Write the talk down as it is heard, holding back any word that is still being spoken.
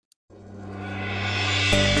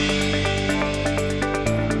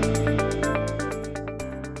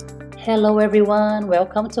Hello, everyone.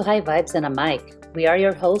 Welcome to High Vibes and a Mic. We are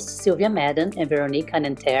your hosts, Sylvia Madden and Veronique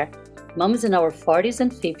Anenter, moms in our 40s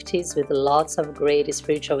and 50s with lots of great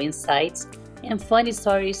spiritual insights and funny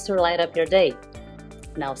stories to light up your day.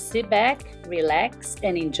 Now sit back, relax,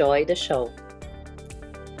 and enjoy the show.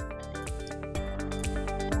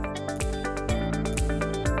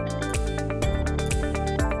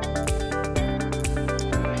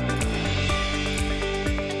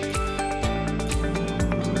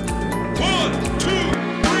 One, two,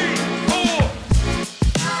 three, four.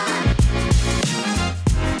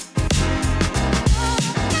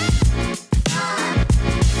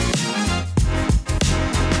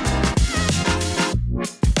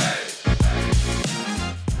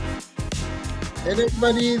 Hello,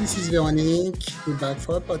 everybody. This is Veronique. We're back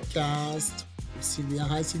for a podcast. Sylvia.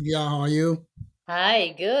 Hi, Sylvia. How are you?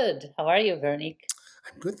 Hi, good. How are you, Veronique?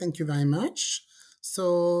 I'm good. Thank you very much.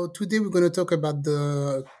 So, today we're going to talk about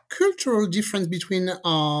the cultural difference between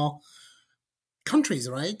our countries,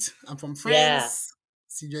 right? I'm from Yeah. France.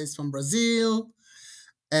 Sylvia is from Brazil.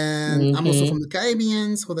 And I'm also Mm-hmm. from the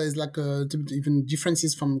Caribbean. So, there's like even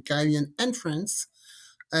differences from Caribbean and France.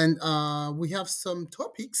 And we have some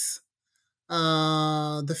topics.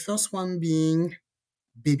 The first one being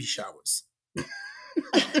baby showers.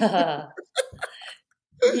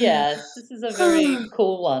 Yes, this is a very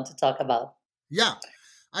cool one to talk about. Yeah,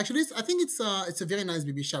 actually, I think it's a very nice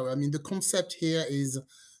baby shower. I mean, the concept here is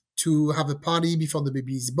to have a party before the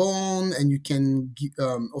baby is born, and you can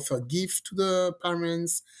offer a gift to the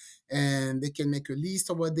parents, and they can make a list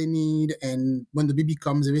of what they need. And when the baby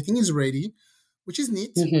comes, everything is ready, which is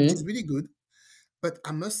neat, which is Mm-hmm. really good. But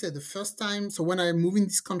I must say, the first time, so when I moved in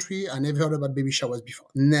this country, I never heard about baby showers before.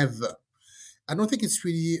 Never. I don't think it's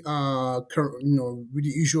really,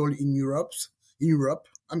 really usual in Europe. In Europe,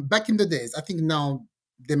 back in the days, I think now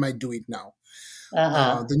they might do it now.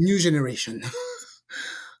 Uh-huh. The new generation.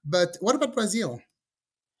 But what about Brazil?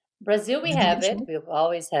 Brazil, we Did you have baby it. shower? We've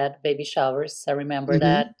always had baby showers. I remember Hmm.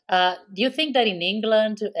 that. Do you think that in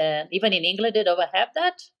England, even in England, they don't have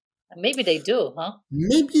that? Maybe they do, huh?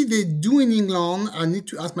 Maybe they do in England. I need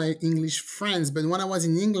to ask my English friends. But when I was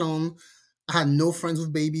in England, I had no friends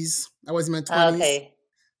with babies. I was in my 20s. Okay.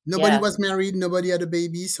 Nobody Yeah. was married. Nobody had a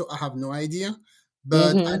baby. So I have no idea.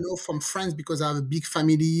 But I Mm-hmm. know from friends because I have a big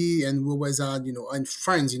family and we always had, and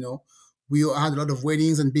friends, we all had a lot of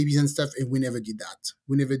weddings and babies and stuff. And we never did that.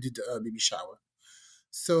 We never did a baby shower.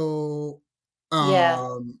 So, Yeah.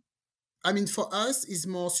 um, I mean, for us, it's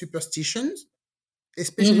more superstitions,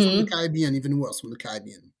 especially from the Mm-hmm. Caribbean, even worse from the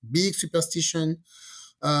Caribbean. Big superstition.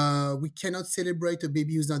 We cannot celebrate a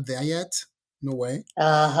baby who's not there yet. No way.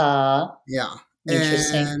 Uh-huh. Yeah.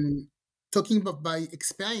 Interesting. And talking about by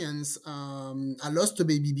experience, I lost a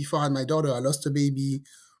baby before I had my daughter. I lost a baby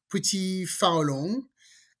pretty far along.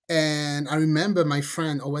 And I remember my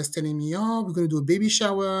friend always telling me, "Oh, we're going to do a baby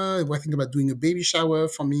shower. We're thinking about doing a baby shower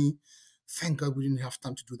for me." Thank God we didn't have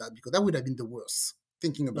time to do that because that would have been the worst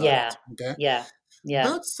thinking about it. Yeah. Okay. Yeah. Yeah.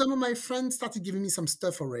 But some of my friends started giving me some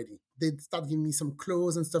stuff already. They started giving me some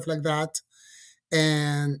clothes and stuff like that.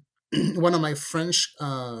 And one of my French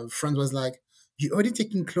friends was like, "You already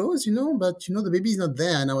taking clothes, but the baby is not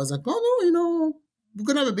there." And I was like, "Oh no, we're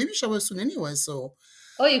gonna have a baby shower soon anyway."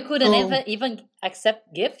 Oh, you couldn't So even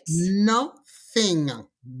accept gifts? nothing.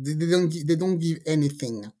 They don't give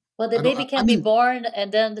anything. Well, the I don't. baby I can be mean, born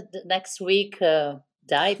and then the next week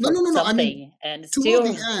die no, for no, no, no. I mean, something, and toward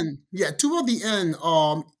the still. end, yeah, toward the end,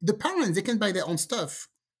 the parents they can buy their own stuff.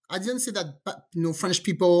 I didn't say that, French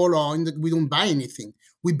people or we don't buy anything.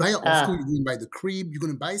 We buy, of course, you're Ah, going to buy the crib, you're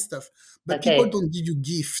going to buy stuff, but people okay. don't give you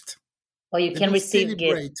gift. Or you They can don't receive gift.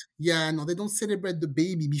 celebrate. Yeah, no, they don't celebrate the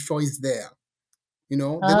baby before it's there.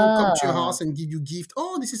 They don't come to your Ah, house and give you gift.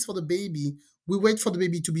 Oh, this is for the baby. We wait for the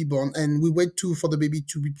baby to be born, and we wait too for the baby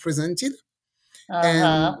to be presented. And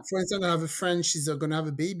uh-huh. for instance, I have a friend, she's going to have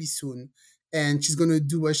a baby soon. And she's going to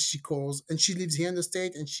do what she calls, and she lives here in the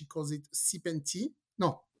state, and she calls it sip and tea.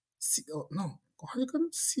 No, no. How do you call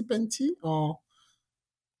it? Sip and tea? Or,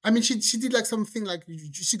 I mean, she did like something like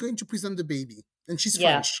she's going to present the baby. And she's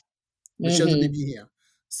Yeah. French, but she has a Mm-hmm. baby here.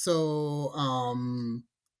 So,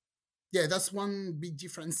 yeah, that's one big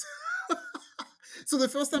difference. So the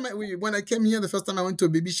first time when I came here, the first time I went to a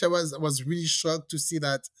baby shower, I was really shocked to see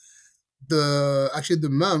that the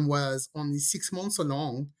mom was only 6 months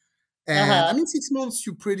along. And I Uh-huh. mean, 6 months,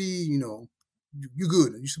 you're pretty, you're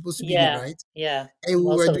good. You're supposed to be good, Yeah. right? Yeah. And we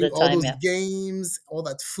Most were of doing the all time, those yeah. games, all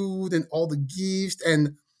that food, and all the gifts.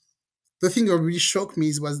 And the thing that really shocked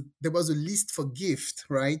me was there was a list for gift,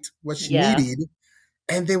 right? What she Yeah. needed.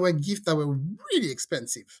 and they were gifts that were really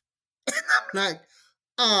expensive. Like,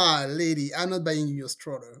 lady, I'm not buying you your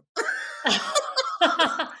stroller.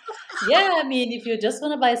 Yeah, I mean, if you just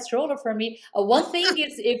want to buy a stroller for me, one thing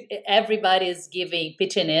is if everybody is giving,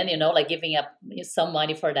 pitching in, like giving up some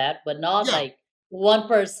money for that, but not Yeah, like one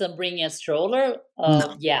person bringing a stroller.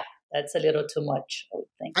 no. Yeah, that's a little too much, I would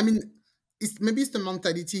think. I mean, maybe it's the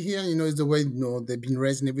mentality here, it's the way they've been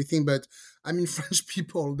raised and everything. But I mean, French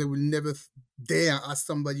people, they will never dare ask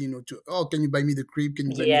somebody, to, oh, can you buy me the crib? Can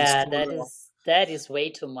you buy me the Yeah, stroller? that is way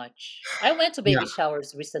too much. I went to Yeah. baby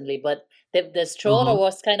showers recently, but the stroller Uh-huh.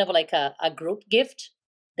 was kind of like a group gift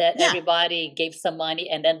that Yeah. everybody gave some money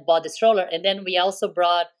and then bought the stroller. And then we also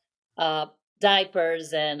brought uh,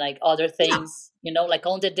 diapers and like other Yeah. things, like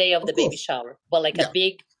on the day of Of the baby course. shower, but like a Yeah.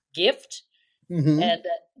 big gift. Mm-hmm. And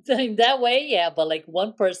in that way, yeah, but like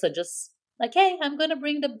one person just like, hey, I'm going to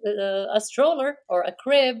bring a stroller or a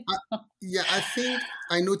crib. Yeah, I think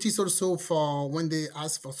I noticed also for when they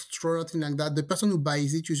ask for stroller, thing like that, the person who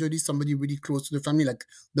buys it usually is somebody really close to the family, like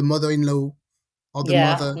the mother-in-law or the Yeah.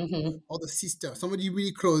 mother or the sister. Somebody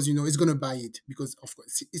really close, is going to buy it because, of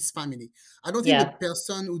course, it's family. I don't think the Yeah.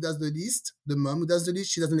 person who does the list, the mom who does the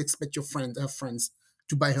list, she doesn't expect her friends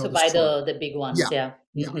to buy her To the buy stroller. the big ones. Yeah, Yeah.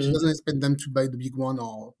 yeah. She doesn't expect them to buy the big one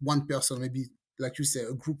or one person, maybe, like you say,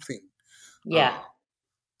 a group thing. Yeah. Uh,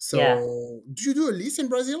 Yeah. so, do you do a list in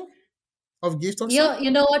Brazil of gifts also? You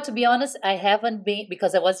know what? To be honest, I haven't been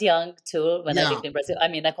because I was young too when I Yeah. lived in Brazil. I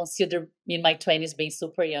mean, I consider in my 20s being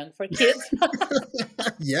super young for kids.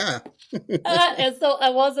 Yeah. And so I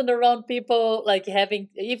wasn't around people like having,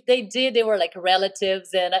 if they did, they were like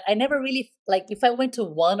relatives. And I never really, like, if I went to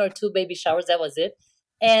one or two baby showers, that was it.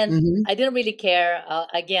 And Hmm. I didn't really care.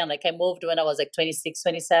 Again, like I moved when I was like 26,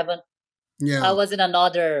 27. I Yeah. was in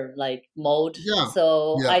another like mode. Yeah.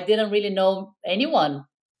 So Yeah. I didn't really know anyone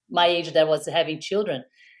my age that was having children.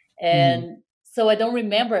 Hmm. And so I don't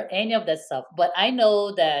remember any of that stuff. But I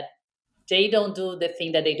know that they don't do the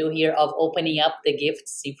thing that they do here of opening up the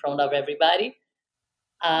gifts in front of everybody.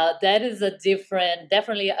 That is a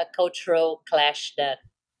definitely a cultural clash that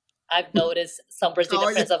I've noticed. Some Oh, Brazilian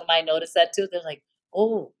yeah. friends of mine noticed that too. They're like,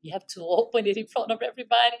 "Oh, you have to open it in front of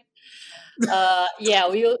everybody." Yeah,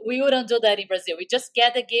 we wouldn't do that in Brazil. We just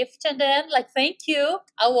get a gift and then like, "Thank you,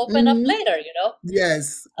 I'll open up Hmm. later."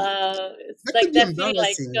 Yes. It's That like could be that feeling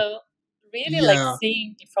like embarrassing. really like Yeah.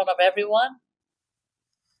 seeing in front of everyone.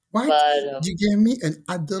 What? But You gave me an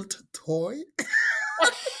adult toy?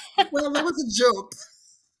 Well, that was a joke.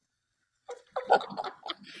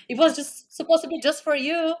 it was just supposed to be just for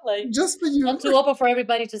you, like Just for not you. to open for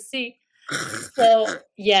everybody to see. So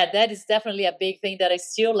yeah, that is definitely a big thing that I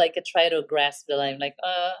still like try to grasp. That I'm like,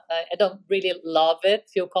 I don't really love it,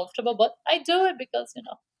 feel comfortable, but I do it because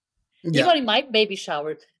Yeah. even in my baby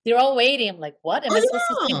shower, they're all waiting. I'm like, what? Am I supposed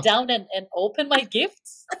to Oh, sit yeah. down and open my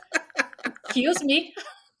gifts? Excuse me.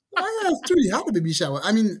 Oh, yeah. It's truly had a baby shower.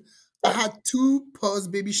 I mean, I had two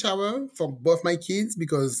post baby shower for both my kids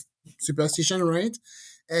because superstition, right?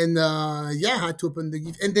 And yeah, I had to open the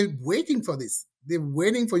gift. And they're waiting for this. They're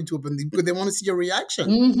waiting for you to open it because they want to see your reaction.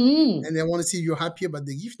 Hmm. And they want to see you're happy about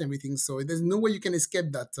the gift and everything. So there's no way you can escape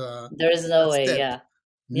There is no that way. step. Yeah.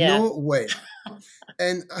 Yeah. No way.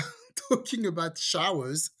 And talking about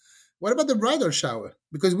showers, what about the bridal shower?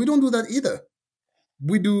 Because we don't do that either.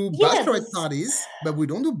 We do Yes, bachelorette parties, but we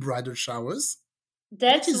don't do bridal showers, which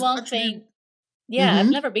that's is one actually. thing. Yeah, I've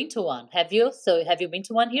Mhm. never been to one. Have you? So have you been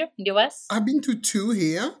to one here in the US? I've been to two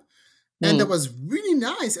here, and that Hmm. was really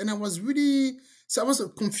nice. And I was really, so I was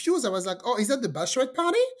confused. I was like, "Oh, is that the bachelorette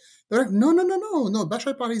party?" They're like, "No, no, no, no, no.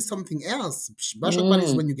 Bachelorette party is something else. Bachelorette party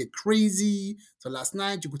is Mm. when you get crazy. So last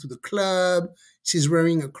night you go to the club. She's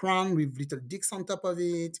wearing a crown with little dicks on top of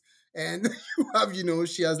it, and you have,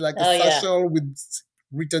 she has like a Oh yeah. satchel with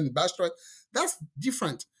written bachelorette. That's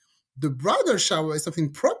different. The bridal shower is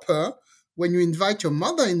something proper. When you invite your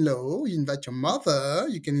mother-in-law, you invite your mother.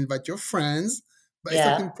 You can invite your friends, but it's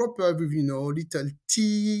Yeah. something proper with little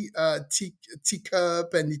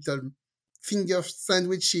teacup and little finger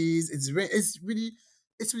sandwiches. It's really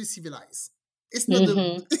civilized. It's not the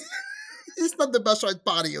Hmm. it's not the bachelorette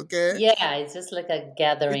party, okay? Yeah, it's just like a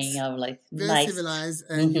gathering It's of like very nice. civilized,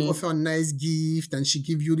 and you Hmm. offer a nice gift, and she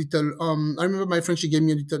give you little. I remember my friend. She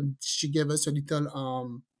gave us a little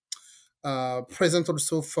present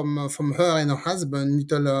also from her and her husband.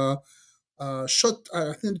 Little shot.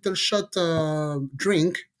 I think little shot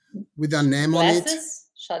drink with a name on it. Glasses?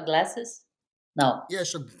 Shot glasses? No. Yeah,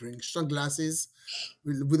 shot drink, shot glasses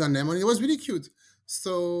with a name on it. It was really cute.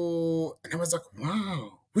 So, and I was like,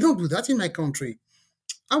 wow, we don't do that in my country.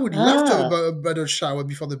 I would love to have Ah, a bridal shower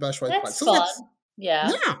before the bachelorette party. that's So that's, fun.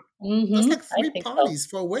 Yeah. yeah. That's Mm-hmm. like I three think so. parties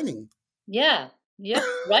for a wedding. Yeah. Yep.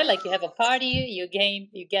 Right. Like you have a party, you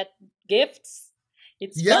get gifts.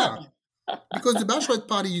 It's Yeah, fun. because the bachelorette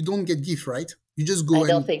party, you don't get gift, right? You just I go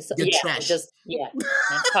don't and think so. get Yeah. trash. Just, yeah.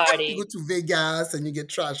 And You go party. to Vegas and you get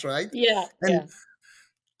trash, right? Yeah. And Yeah.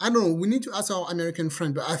 I don't know. We need to ask our American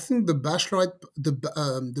friend, but I think the bachelorette,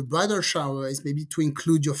 the bridal shower is maybe to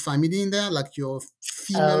include your family in there, like your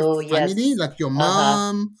female Oh, family, yes. like your Uh-huh.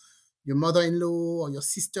 mom, your mother-in-law, or your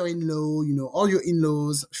sister-in-law. All your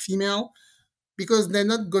in-laws, female, because they're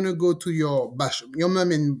not gonna go to your bachelor. Your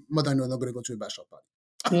mom and mother-in-law are not gonna go to a bachelor party.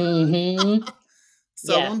 Mm-hmm.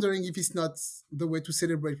 So I'm Yeah. wondering if it's not the way to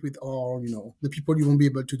celebrate with all, the people you won't be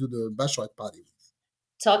able to do the bachelorette party with.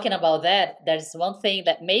 Talking about that, there's one thing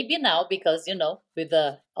that maybe now, because with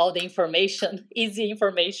the all the information, easy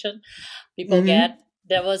information people get, Mm-hmm.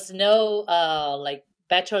 there was no like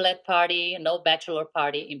bachelorette party, no bachelor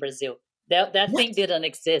party in Brazil. That What? thing didn't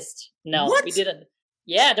exist. No, we What? didn't.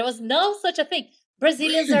 Yeah, there was no such a thing.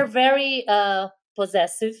 Brazilians are Really? very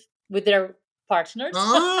possessive with their partners.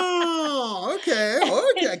 Oh, okay.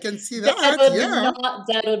 Okay, I can see That that. would Yeah.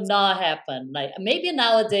 not happen. Like maybe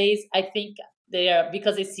nowadays, I think they are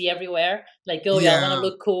because they see everywhere. Like, oh yeah, I want to Yeah.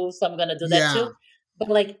 look cool, so I'm gonna do that Yeah. too. But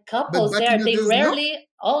like But couples back in there, the they days, no? rarely.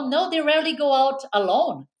 Oh no, they rarely go out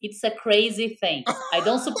alone. It's a crazy thing. I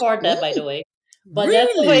don't support that, by the Oh, way. But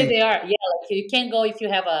that's the way really? they are. Yeah, like you can't go if you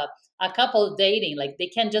have a couple dating. Like they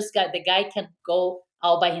can just get the guy can go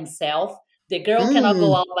out by himself. The girl cannot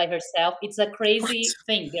go Mm, out by herself. It's a what? crazy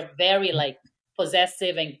thing. They're very like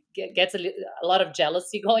possessive and gets a lot of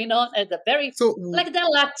jealousy going on. And the very So, like the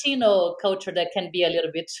Latino culture that can be a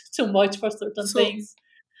little bit too much for certain so things.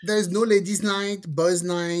 there's no ladies' night, boys'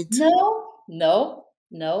 night. No, no,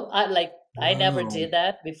 no. I never Wow. did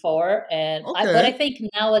that before, but I Okay. think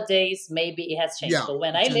nowadays maybe it has changed. Yeah, But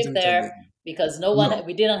when it I changed a lived little bit. there, because No.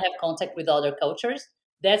 we didn't have contact with other cultures.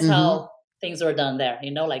 That's Mm-hmm. how things were done there.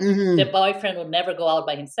 Like the Mm-hmm. boyfriend would never go out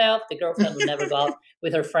by himself, the girlfriend would never go out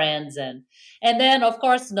with her friends, and then of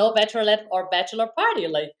course no bachelorette or bachelor party.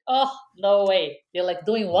 Like, oh no way! You're like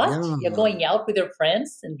doing what? You're Yeah. going out with your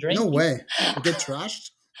friends and No drinking? way. Get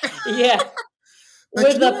trashed. Yeah, But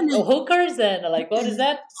with you know what I the mean? hookers and like what is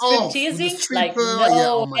that? Strip Oh, with the teasing? Like stripper. Yeah.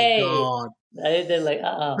 Oh no my way. God. They're like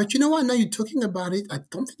But you know what? Now you're talking about it. I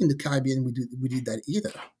don't think in the Caribbean we did that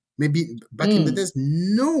either. Maybe back in the mm. days,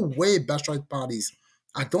 no way bashlight parties.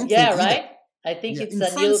 I don't think Yeah, either. right. I think Yeah, it's in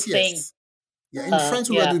a new France, thing. yes. Yeah, in France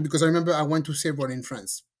we were Yeah. doing because I remember I went to several in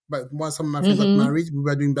France. But once some of my friends got Mm-hmm. married, we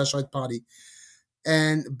were doing bachelorette party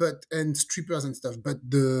and strippers and stuff. But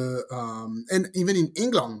the and even in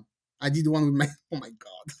England, I did one with my oh my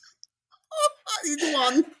god, I did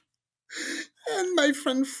one, and my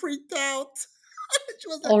friend freaked out. She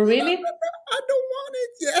was like, Oh, "No, no, really? no, I don't want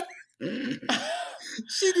it." Yeah,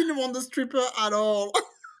 she didn't want the stripper at all.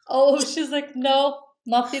 Oh, she's like, no,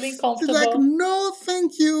 not feeling She's like, comfortable. "No,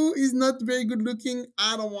 thank you. He's not very good looking.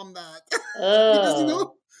 I don't want that." Because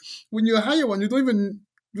Oh, when you hire one, you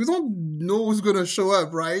don't know who's gonna show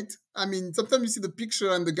up, right? I mean, sometimes you see the picture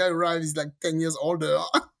and the guy arrives is like 10 years older.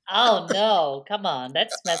 oh no, come on,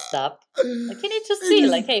 that's messed up. Like you need to And see,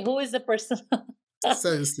 like, you- hey, who is the person if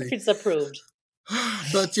seriously. it's approved?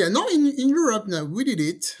 But yeah, no, in Europe now we did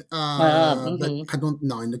it. But Mm-hmm. I don't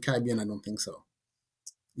know in the Caribbean. I don't think so.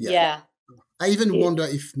 Yeah, Yeah. I even It- wonder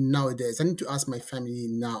if nowadays I need to ask my family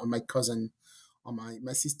now, my cousin or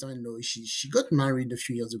my sister-in-law. She got married a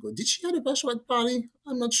few years ago. Did she have a bachelorette party?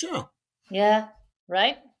 I'm not sure. Yeah,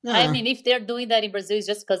 right. I Yeah, mean, if they're doing that in Brazil, it's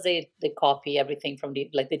just because they copy everything from the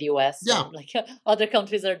US yeah, and like other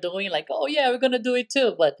countries are doing. Like, oh yeah, we're gonna do it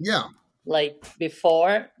too. But yeah. like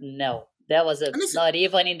before, no, that was And not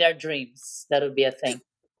even in their dreams. That would be a thing.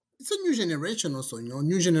 it's a new generation also.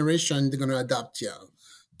 New generation. They're gonna adapt, yeah,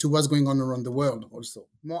 to what's going on around the world. Also,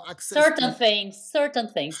 more access to Certain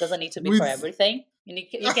things doesn't need to be for with everything.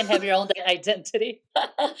 You can have your own identity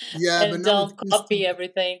yeah, but and now with don't copy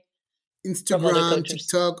everything from other Instagram, cultures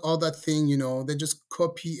TikTok, all that thing, they just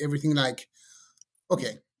copy everything. Like,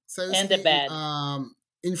 okay, and the seriously, bad.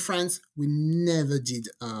 in France, we never did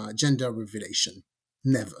gender revelation.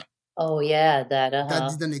 Never. Oh yeah, that That uh-huh.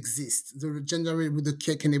 didn't exist. The gender with the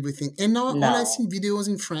cake and everything. And now all I see No. videos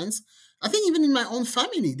in France. I think even in my own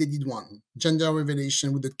family, they did one gender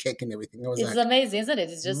revelation with the cake and everything. I was It's like, amazing, isn't it?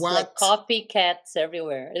 It's just like what? copycats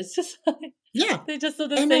everywhere. It's just like Yeah. they just do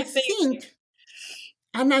the And I same thing. think,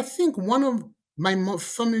 and I think one of my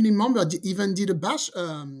family members even did a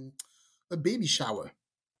baby shower,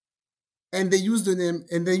 and they used the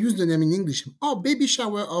name in English. Oh, baby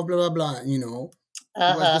shower of blah blah blah. It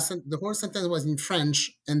was Uh-huh. the whole sentence was in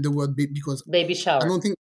French, and the word because Baby I shower. don't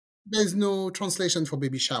think there's no translation for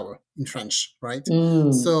baby shower in French, right?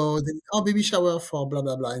 Mm. So baby shower for blah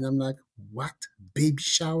blah blah, and I'm like, what baby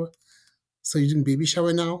shower? So you're doing baby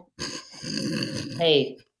shower now?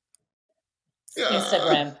 Hey, Yeah,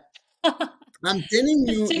 Instagram. I'm telling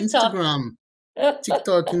you, TikTok. Instagram,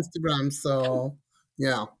 TikTok, Instagram. So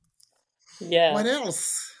yeah. Yeah. What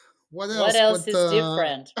else? What What else? else What is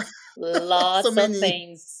different? so Lots of many.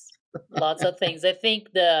 things. Lots of things. I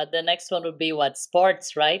think the next one would be what?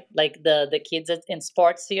 Sports, right? Like the kids in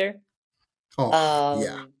sports here. Oh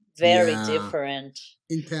yeah, Very yeah, different.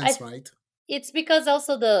 intense, I right? It's because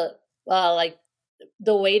also like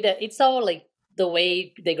the way that it's all like the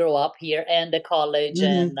way they grow up here and the college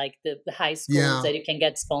and Hmm. like the high schools Yeah. that you can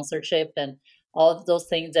get sponsorship and all of those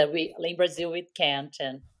things that we in Brazil we can't.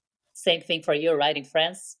 And same thing for you, right? In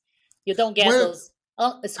France, you don't get Well, those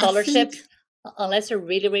I think. scholarships unless you're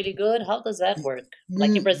really really good. How does that work?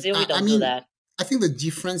 Like in Brazil, we I don't do mean, that. I think the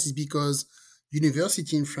difference is because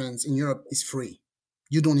university in France, in Europe, is free.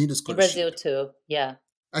 You don't need a In Brazil scholarship. too, yeah.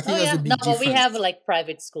 I Oh think that's the yeah, no, big but we have difference. like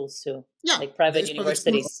private schools too, Yeah, like there private is private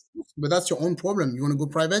school, of universities. course, but that's your own problem. You want to go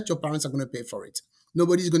private, your parents are going to pay for it.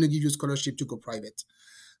 Nobody's going to give you a scholarship to go private.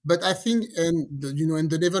 But I think, and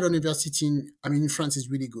the level of university, in France is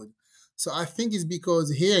really good. So I think it's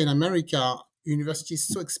because here in America, university is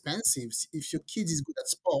so expensive. If your kid is good at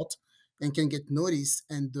sport and can get noticed,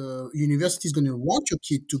 and the university is going to want your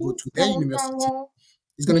kid to go to their university,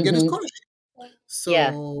 is going to get a Hmm. scholarship.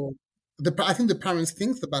 Yeah. So I think the parents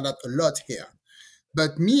think about that a lot here.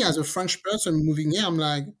 But me as a French person moving here, I'm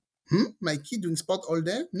like, my kid doing sport all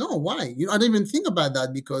day? No, why? I don't even think about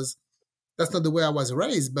that because that's not the way I was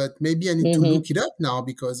raised. But maybe I need to Hmm. look it up now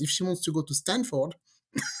because if she wants to go to Stanford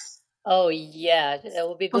Oh yeah, it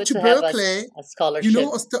would be or good to to have Berkeley, a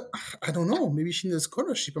scholarship. I don't know. Maybe she needs a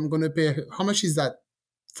scholarship. I'm gonna pay her. How much is that?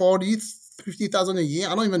 40, 50,000 a year?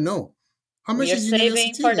 I don't even know. How We much are is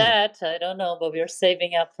saving university for here? that. I don't know, but we are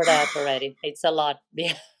saving up for that already. It's a lot.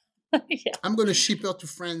 Yeah. Yeah. I'm gonna ship her to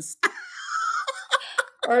France.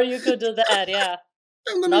 Or you could do that. Yeah.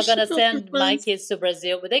 I'm gonna Not ship gonna her to send my France. kids to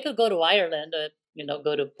Brazil, but they could go to Ireland.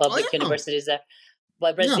 Go to Oh public yeah, universities there.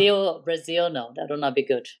 But yeah. Brazil, no, that will not be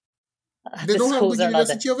good. They The don't have schools good are not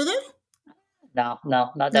there. university over there. No,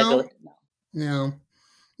 no, not that No, good. No. yeah.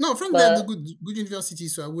 No, France they have the But good university,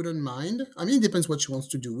 so I wouldn't mind. I mean, it depends what she wants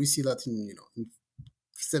to do. We see that in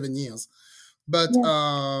 7 years. But yeah,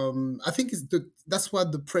 I think that's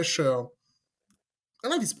what the pressure. I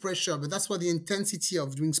don't know if it's pressure, but that's what the intensity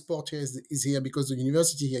of doing sport here is here because the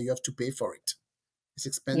university here you have to pay for it. It's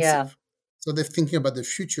yeah, expensive. So they're thinking about the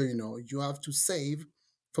future. You have to save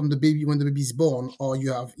from the baby when the baby is born, or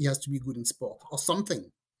he has to be good in sport or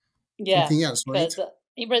yeah. something else, right? Because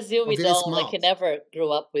in Brazil, Or we very don't like smart. you never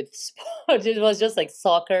grew up with sport. It was just like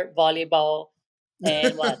soccer, volleyball,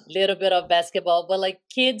 and what little bit of basketball. But like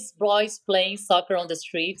kids, boys playing soccer on the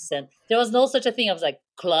streets, and there was no such a thing. I was like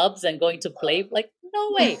clubs and going to play. Like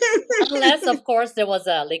no way, unless of course there was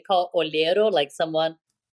a they call olheiro, like someone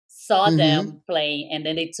saw Hmm. them playing, and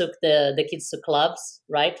then they took the kids to clubs,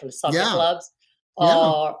 right, for soccer Yeah, clubs. yeah.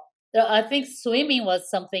 Or I think swimming was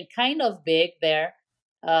something kind of big there.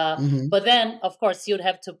 Hmm. But then, of course, you'd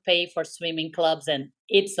have to pay for swimming clubs, and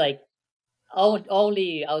it's like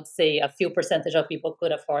only I would say a few percentage of people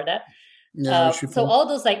could afford that. Yeah, rich So people. all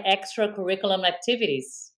those like extra curriculum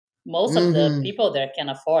activities, most of the Hmm. people there can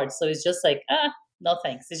afford. So it's just like no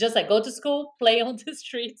thanks. It's just like go to school, play on the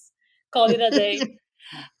streets, call it a day.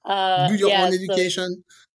 Do your Yeah. own So education.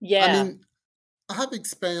 I yeah. mean, I have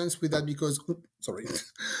experience with that because, sorry,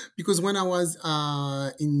 because when I was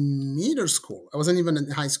in middle school, I wasn't even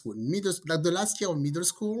in high school. Like the last year of middle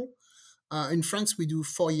school, in France, we do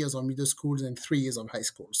 4 years of middle schools and 3 years of high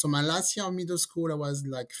school. So my last year of middle school, I was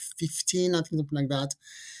like 15, I think, something like that.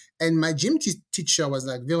 And my gym teacher was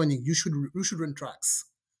like, Veronique, you should run tracks.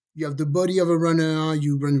 You have the body of a runner.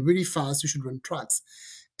 You run really fast. You should run tracks.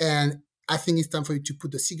 And I think it's time for you to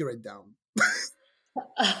put the cigarette down.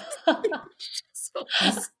 So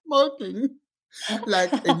he's smoking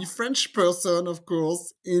like any French person, of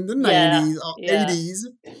course, in the Yeah. 90s or Yeah. 80s,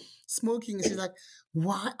 smoking. And she's like,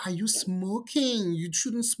 why are you smoking? You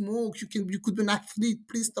shouldn't smoke. You could be an athlete.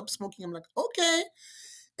 Please stop smoking. I'm like, okay.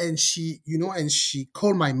 And she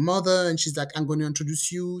called my mother and she's like, I'm going to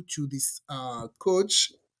introduce you to this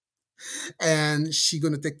coach and she's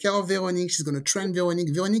going to take care of Veronique. She's going to train Veronique.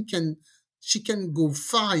 She can go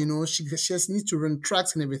far, she just needs to run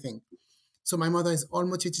tracks and everything. So my mother is all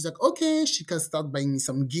motivated. She's like, okay, she can start buying me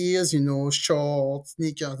some gears, shorts,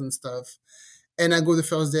 sneakers and stuff. And I go the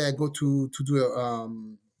first day, I go to do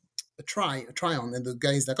a try on, and the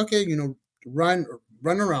guy is like, okay, run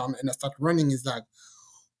around, and I start running. He's like,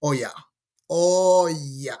 Oh yeah. Oh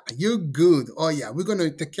yeah. You're good. Oh yeah. We're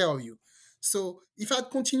gonna take care of you. So if I'd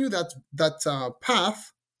continued that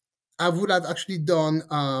path, I would have actually done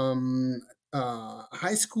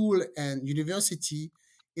high school and university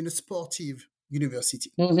in a sportive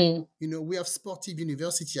university. Mm-hmm. We have sportive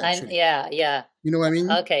university actually. Yeah, yeah. You know what I mean?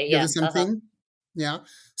 Okay, You have yeah. the same Uh-huh. thing? Yeah.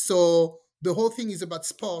 So the whole thing is about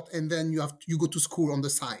sport, and then you go to school on the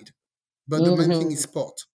side. But the main thing is Mm-hmm.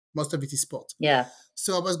 sport. Most of it is sport. Yeah.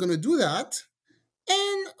 So I was gonna do that,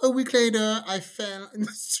 and a week later I fell in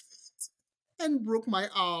the street and broke my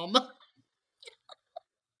arm.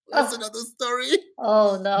 That's Oh, another story.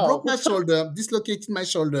 oh Broke no. my shoulder, dislocated my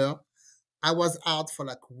shoulder. I was out for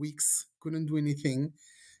like weeks, couldn't do anything.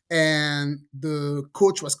 And the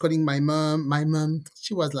coach was calling my mom. My mom,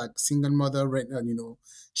 she was like single mother, right?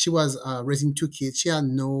 She was raising two kids. She had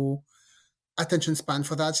no attention span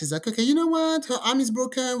for that. She's like, okay, you know what? Her arm is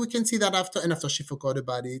broken. We can see that after. And after she forgot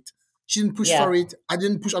about it. She didn't push Yeah. for it. I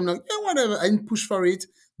didn't push. I'm like, yeah, whatever. I didn't push for it.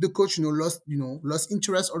 The coach, lost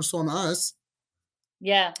interest also on us.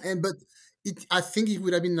 Yeah. But I think it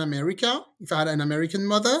would have been in America if I had an American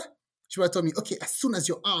mother. She would have told me, okay, as soon as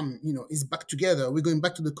your arm, is back together, we're going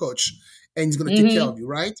back to the coach, and he's gonna take care Mm-hmm. of you,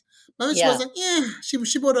 right? But she was Yeah. like, yeah,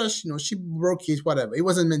 she bought us, she broke it, whatever. It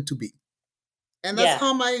wasn't meant to be, and that's Yeah.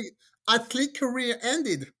 how my athlete career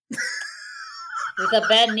ended. With a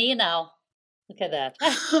bad knee now. Look at that.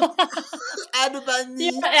 I had a bad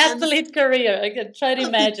Your knee and athlete career. I can try to athlete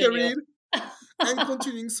imagine you. career and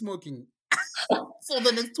continuing smoking for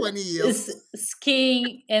the next 20 years.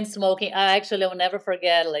 Skiing and smoking. I'll never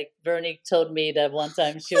forget. Like Veronique told me that one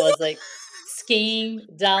time she was like skiing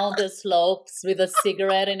down the slopes with a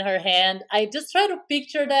cigarette in her hand. I just try to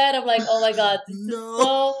picture that. I'm like, oh my god, this is No,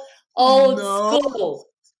 so old no, school.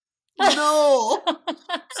 no.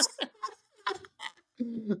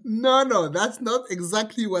 No, that's not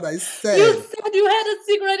exactly what I You said. said you had a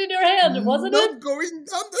cigarette in your hand, wasn't it? Not going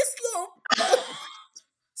down the slope.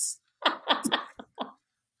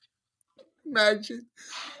 Imagine.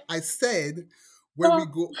 I said when we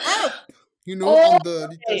go up, Oh, on the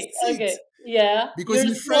little okay, seat. okay. Yeah, Because you're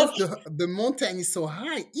in France, smoking. the mountain is so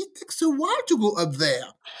high, it takes a while to go up there.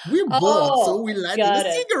 We're bored, so Oh, we lighted a got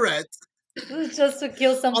it. cigarette Just to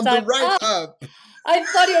kill some on the time. ride Ah, up I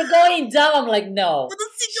thought you were going down. I'm like, no. with a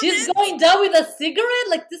She's cigarette. going down with a cigarette?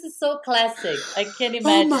 Like, this is so classic. I can't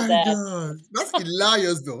Oh imagine my that. God. That's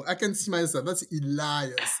hilarious, though. I can see myself. That's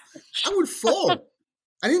hilarious. I would fall.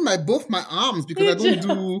 I need both my arms because I Me don't too.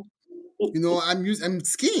 do, I'm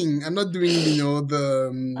skiing. I'm not doing,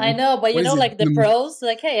 the, I know, but what is it? like the pros,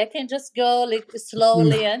 like, hey, I can just go like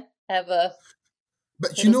slowly and have a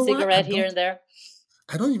But you little know what? cigarette here and there.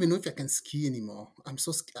 I don't even know if I can ski anymore. I'm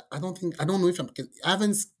so I don't know if I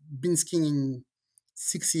haven't been skiing in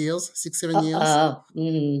 6 years, 7 years.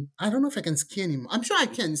 Mm. I don't know if I can ski anymore. I'm sure I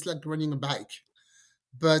can. It's like riding a bike.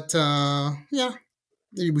 But yeah,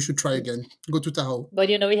 maybe we should try again. Go to Tahoe. But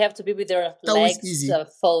we have to be with your Tahoe is legs easy.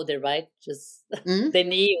 folded, right? Just Hmm? the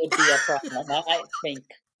knee would be a problem, I think.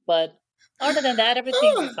 But other than that,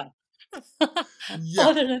 everything will be fine. Yeah,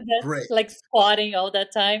 Other than that, great. like squatting all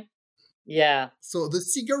that time. Yeah. So the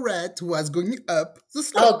cigarette was going up the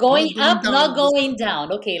Oh, slope, not going going up, not down the going slope,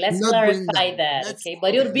 down. Okay, let's not going clarify down. that. Let's Okay,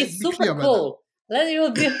 but it would be let's be clear super about cool. It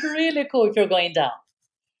would be really cool if you're going down.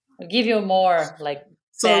 It'll give you more like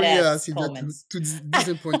Sorry, badass Sylvia, moments. to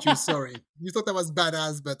disappoint you. Sorry. You thought I was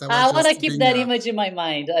badass, but I I was want to just keep being that image in my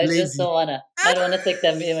mind. I just lazy. don't wanna. I don't want to take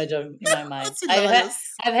that image in my mind. That's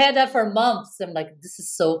hilarious. I've had that for months. I'm like, this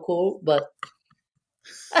is so cool, but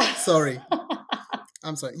Sorry.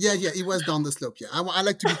 I'm sorry. Yeah, it was down the slope. Yeah, I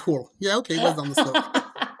like to be cool. Yeah, okay, it was down the slope.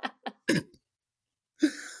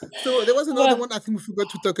 So there was another well, one I think we forgot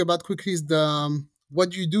to talk about quickly is the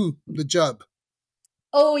what do you do? The job.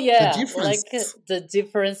 oh The yeah, difference. the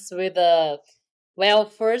difference with well,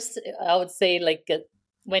 first I would say like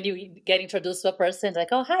when you get introduced to a person, like,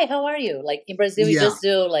 oh hi, how are you? Like in Brazil, you Yeah. just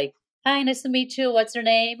do like, hi, nice to meet you. What's your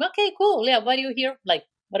name? Okay, cool. Yeah, what are you here? Like,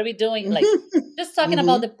 what are we doing? Like, just talking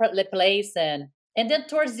about Hmm. the place, and then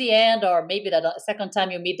towards the end, or maybe the second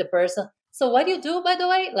time you meet the person. So what do you do, by the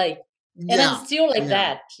way? Like, and I'm Yeah. still like Yeah.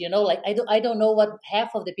 that, like I don't know what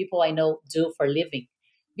half of the people I know do for a living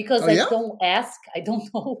because Oh I yeah? don't ask. I don't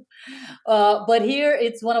know. But here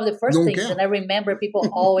it's one of the first Don't things, care. and I remember people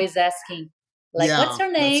always asking, like, "What's Yeah,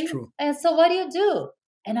 your that's name?" true. And so, what do you do?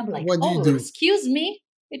 And I'm like, What do you "Oh, do? excuse me,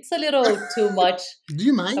 it's a little too much Do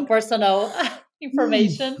you mind? personal Hmm.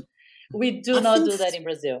 information." We do I not think do that in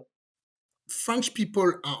Brazil. French people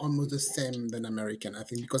are almost the same than American, I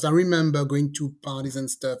think, because I remember going to parties and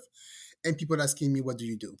stuff and people asking me, what do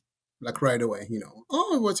you do? like right away.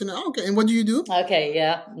 Oh, what's okay, and what do you do? Okay,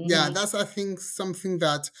 yeah. Yeah, that's I think something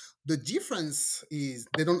that the difference is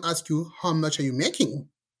they don't ask you how much are you making.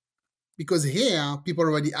 Because here, people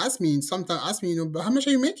already sometimes ask me, but how much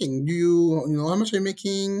are you making? How much are you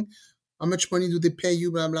making? How much money do they pay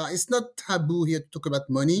you? Blah, blah. It's not taboo here to talk about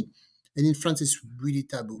money. And in France, it's really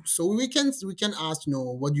taboo. So we can ask,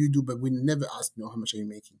 what do you do? But we never ask, how much are you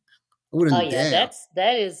making? I Oh wouldn't yeah, dare.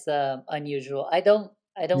 that is unusual. I don't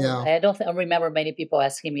Yeah. remember many people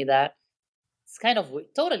asking me that. It's kind of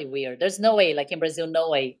totally weird. There's no way, like in Brazil, no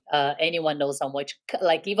way anyone knows how much,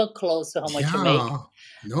 like even close to how much you make. Yeah.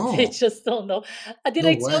 They No. just don't know. Did No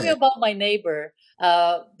I tell you way. about my neighbor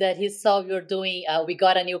that he saw we were doing? We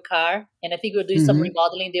got a new car, and I think we were doing some Mm-hmm.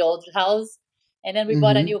 remodeling in the old house, and then we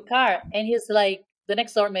bought a Mm-hmm. new car, and he's like, the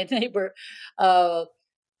next door my neighbor. Uh,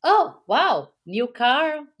 oh wow, new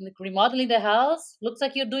car, like remodeling the house. Looks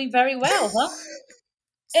like you're doing very well, huh?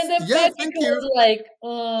 And then Yeah, Patrick thank you. was like,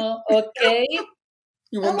 okay.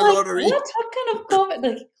 You I'm won the like, lottery. what? What kind of comment?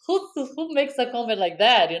 Like, who makes a comment like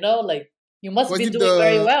that? Like you must Was be it doing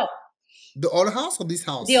very well. the old house or this The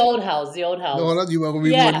house? old house, the old The old house. house you were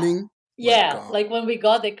Yeah, remodeling? My yeah. God. Like when we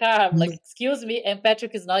got the car, I'm like, No. excuse me. And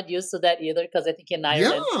Patrick is not used to that either because I think in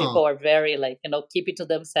Ireland Yeah. people are very like keep it to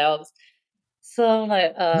themselves. So I'm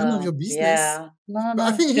like, None of your business. yeah, no, But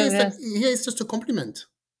I no, think here yes. it's just a compliment.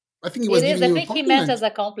 I think he was It is. giving I you a think he meant compliment. as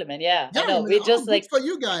a compliment. Yeah, I Yeah, I know. mean, We oh, just good like, for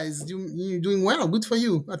you guys. You're doing well. Good for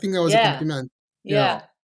you. I think that was a yeah, compliment. Yeah. yeah.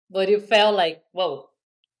 But it felt like, whoa,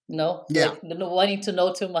 Yeah. like wanting to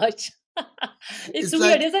know too much. It's It's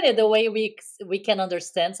weird, like, isn't it? The way we can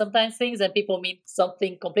understand sometimes things and people mean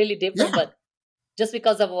something completely different, yeah, but just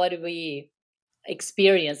because of what we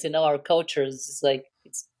experience, our cultures, it's like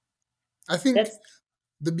I think that's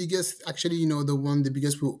the biggest, actually, the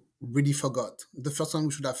biggest we really forgot. The first one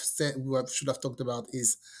we should have said, should have talked about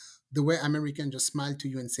is the way Americans just smile to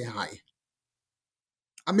you and say hi.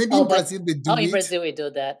 And maybe oh, in but Brazil they oh, do in it. Brazil we do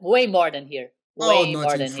that way more than here, Oh, way not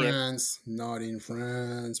more in than here. France. Not in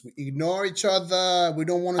France. We ignore each other. We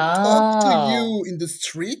don't want to talk to Oh, you in the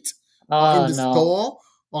street or in oh the no. store.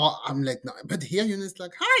 Or I'm like, no. But here, it's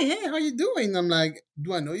like, hi, hey, how you doing? I'm like,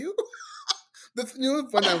 do I know you?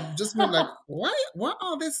 When I just went like, why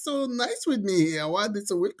are they so nice with me here? Why are they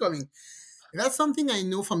so welcoming? That's something I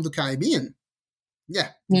know from the Caribbean.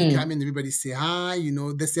 Yeah, in the Hmm. Caribbean, everybody say hi.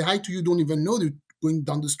 They say hi to you. Don't even know you going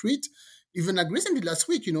down the street. Even like recently last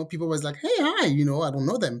week, people was like, hey, hi. I don't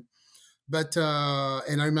know them. But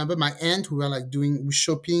and I remember my aunt, we were like doing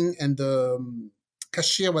shopping, and the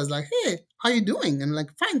cashier was like, "Hey, how you doing?" And I'm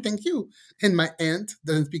like, "Fine, thank you." And my aunt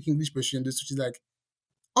doesn't speak English, but she understood. She's like,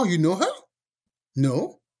 "Oh, you know her?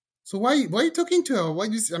 No. So why are you talking to her? Why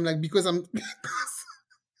do you?" I'm like, "Because I'm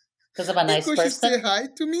Because of a nice because she person. say hi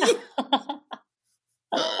to me."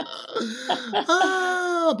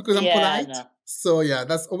 Because I'm Yeah, I polite. know. So yeah,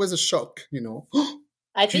 that's always a shock.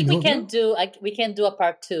 I Do you think we know her? can do we can do a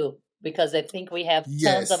part two because I think we have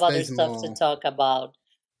tons of Yes, other there's stuff to more. talk about.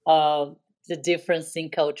 Um, the difference in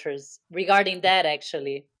cultures regarding that.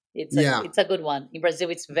 Actually, Yeah, it's a good one. In Brazil,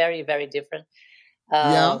 it's very very different.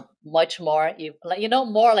 yeah, Much more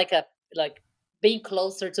more like a like being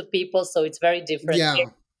closer to people. So it's very different here.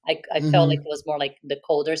 yeah. I felt like Hmm. it was more like the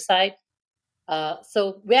colder side.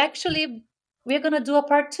 So we're gonna do a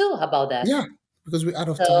part two about that. Yeah, because we're out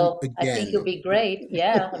of time So I think it'll again. be great.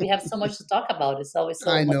 Yeah, we have so much to talk about. It's always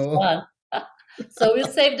so I much know. fun. So we'll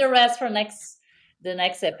save the rest for the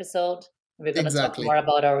next episode. We're gonna talk more Exactly.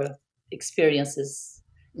 about our experiences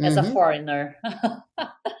as a Hmm. foreigner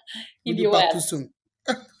We in the do part two US. soon.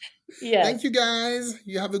 Thank Yes. you, guys.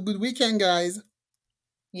 You have a good weekend, guys.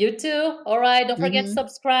 You too. All right. Don't forget to Hmm.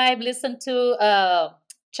 subscribe. Listen to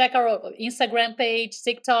check our Instagram page,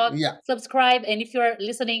 TikTok. Yeah. Subscribe, and if you're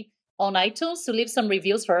listening on iTunes, to leave some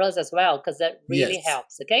reviews for us as well, because that really Yes.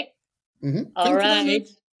 helps. Okay. All Thank you very much. right.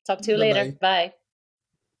 Talk to you Bye later. bye. Bye.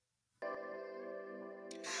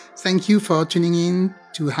 Thank you for tuning in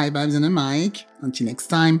to High Vibes and a Mic. Until next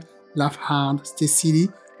time, laugh hard, stay silly,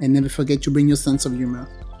 and never forget to bring your sense of humor.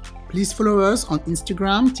 Please follow us on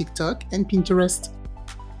Instagram, TikTok, and Pinterest.